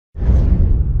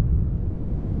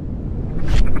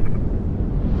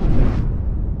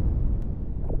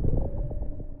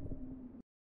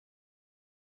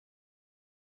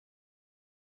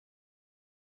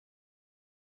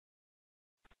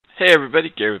Hey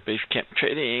everybody, Gary with Basecamp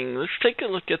Trading. Let's take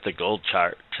a look at the gold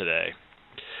chart today.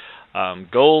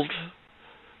 Gold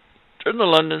during the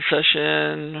London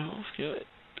session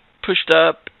pushed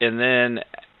up and then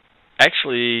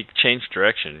actually changed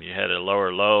direction. You had a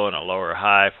lower low and a lower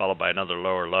high followed by another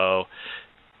lower low.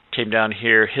 Came down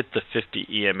here, hit the 50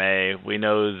 EMA. We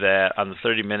know that on the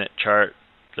 30-minute chart,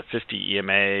 the 50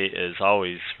 EMA is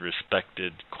always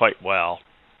respected quite well.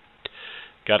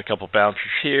 Got a couple bounces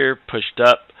here, pushed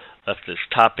up, left this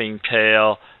topping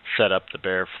tail, set up the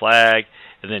bear flag,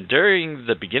 and then during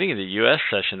the beginning of the U.S.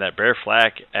 session, that bear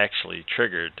flag actually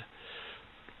triggered.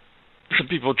 Some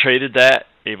people traded that,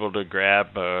 able to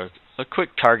grab a quick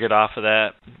target off of that.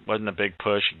 Wasn't a big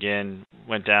push. Again,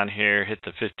 went down here, hit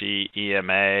the 50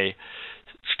 EMA,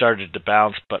 started to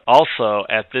bounce, but also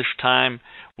at this time,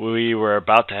 we were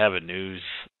about to have a news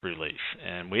release,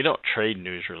 and we don't trade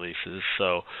news releases,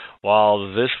 so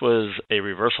while this was a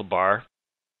reversal bar,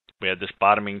 we had this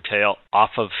bottoming tail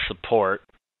off of support.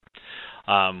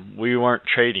 We weren't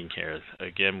trading here.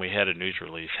 Again, we had a news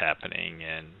release happening,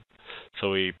 and so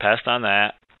we passed on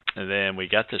that. And then we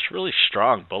got this really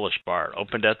strong bullish bar.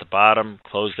 Opened at the bottom,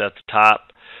 closed at the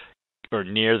top, or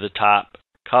near the top,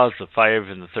 caused the 5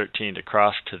 and the 13 to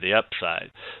cross to the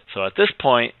upside. So at this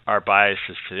point, our bias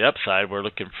is to the upside. We're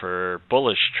looking for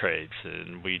bullish trades,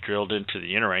 and we drilled into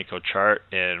the Unirenko chart,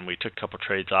 and we took a couple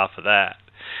trades off of that.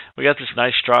 We got this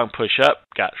nice strong push up,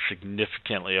 got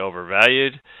significantly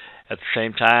overvalued. At the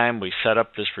same time, we set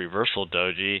up this reversal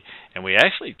doji, and we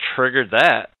actually triggered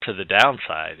that to the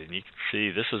downside. And you can see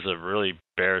this is a really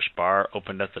bearish bar,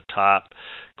 opened at the top,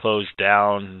 closed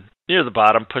down near the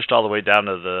bottom, pushed all the way down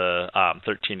to the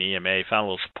 13 EMA, found a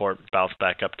little support, bounced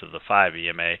back up to the 5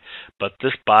 EMA. But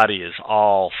this body is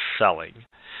all selling.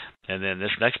 And then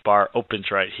this next bar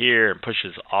opens right here and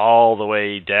pushes all the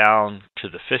way down to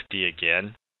the 50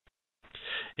 again.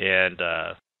 And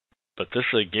but this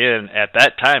again, at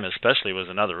that time especially, was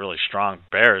another really strong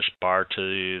bearish bar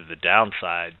to the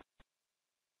downside.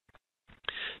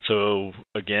 So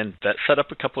again, that set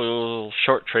up a couple of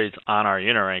short trades on our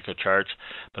Unirenko charts,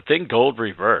 but then gold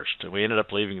reversed. We ended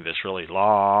up leaving this really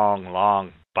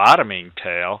long bottoming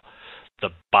tail. The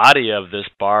body of this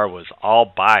bar was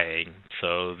all buying,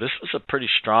 so this was a pretty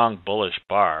strong bullish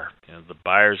bar. The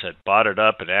buyers had bought it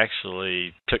up and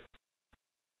actually took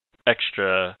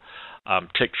extra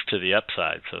ticks to the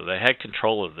upside, so they had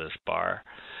control of this bar.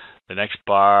 The next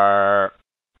bar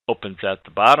opens at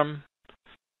the bottom,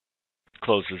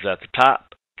 closes at the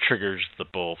top, triggers the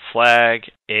bull flag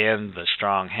and the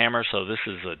strong hammer. So this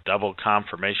is a double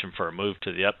confirmation for a move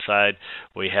to the upside.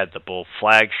 We had the bull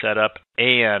flag set up,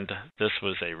 and this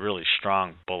was a really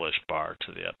strong bullish bar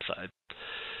to the upside.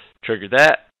 Triggered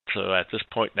that. So at this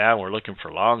point now, we're looking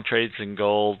for long trades in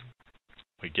gold.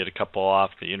 We get a couple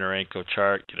off the Unirenko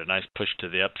chart, get a nice push to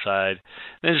the upside,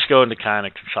 and then just go into kind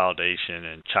of consolidation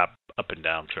and chop up and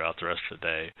down throughout the rest of the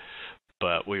day.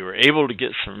 But we were able to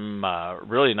get some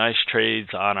really nice trades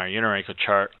on our Unirenko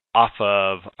chart off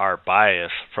of our bias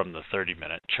from the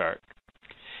 30-minute chart.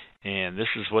 And this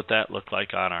is what that looked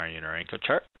like on our Unirenko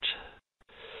chart.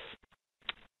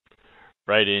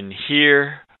 Right in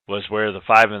here was where the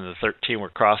 5 and the 13 were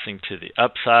crossing to the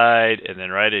upside, and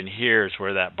then right in here is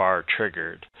where that bar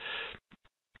triggered.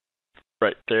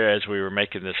 Right there, as we were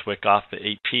making this wick off the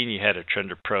 18, you had a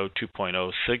Trender Pro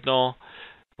 2.0 signal.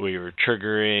 We were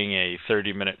triggering a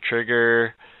 30-minute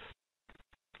trigger.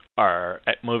 Our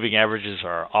moving averages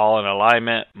are all in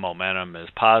alignment. Momentum is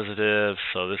positive,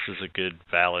 so this is a good,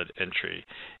 valid entry.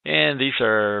 And these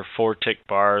are 4-tick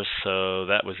bars, so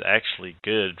that was actually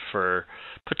good for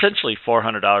potentially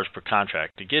 $400 per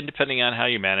contract. Again, depending on how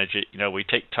you manage it, we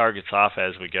take targets off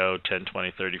as we go, 10,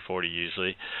 20, 30, 40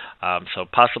 usually. So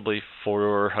possibly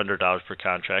 $400 per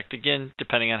contract. Again,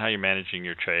 depending on how you're managing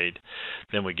your trade.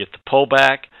 Then we get the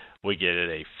pullback. We get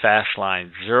a fast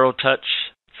line zero touch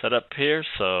set up here,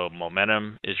 so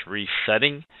momentum is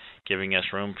resetting, giving us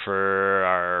room for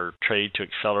our trade to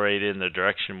accelerate in the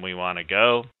direction we want to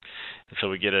go. And so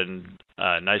we get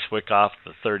a nice wick off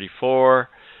the 34,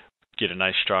 get a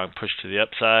nice strong push to the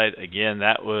upside. Again,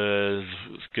 that was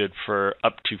good for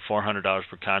up to $400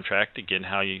 per contract. Again,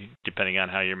 depending on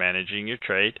how you're managing your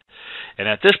trade. And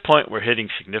at this point, we're hitting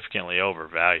significantly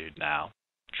overvalued now.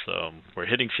 So we're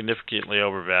hitting significantly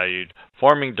overvalued,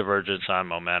 forming divergence on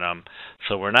momentum.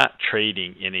 So we're not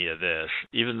trading any of this,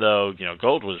 even though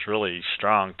gold was really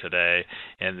strong today,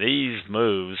 and these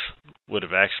moves would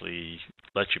have actually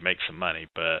let you make some money.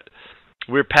 But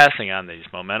we're passing on these.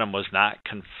 Momentum was not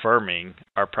confirming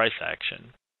our price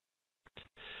action.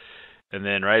 And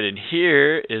then right in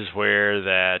here is where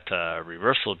that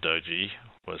reversal doji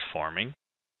was forming.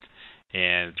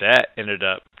 and that ended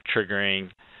up triggering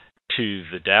to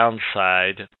the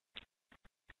downside.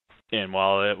 And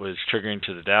while it was triggering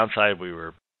to the downside, we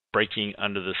were breaking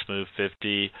under the smooth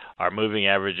 50. Our moving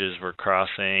averages were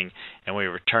crossing, and we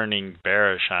were turning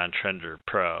bearish on Trender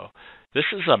Pro. This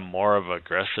is a more of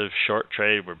aggressive short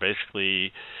trade. We're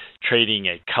basically trading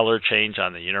a color change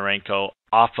on the Unirenko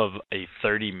off of a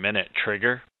 30-minute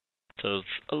trigger. So it's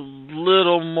a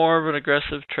little more of an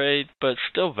aggressive trade, but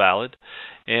still valid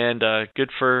and good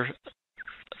for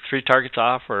 3 targets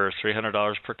off or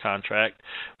 $300 per contract.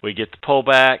 We get the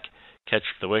pullback, catch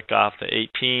the wick off the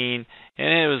 18, and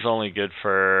it was only good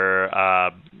for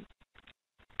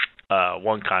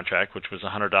one contract, which was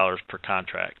 $100 per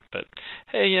contract. But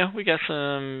hey, we got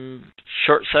some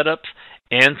short setups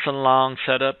and some long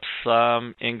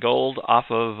setups in gold off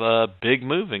of a big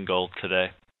move in gold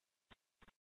today.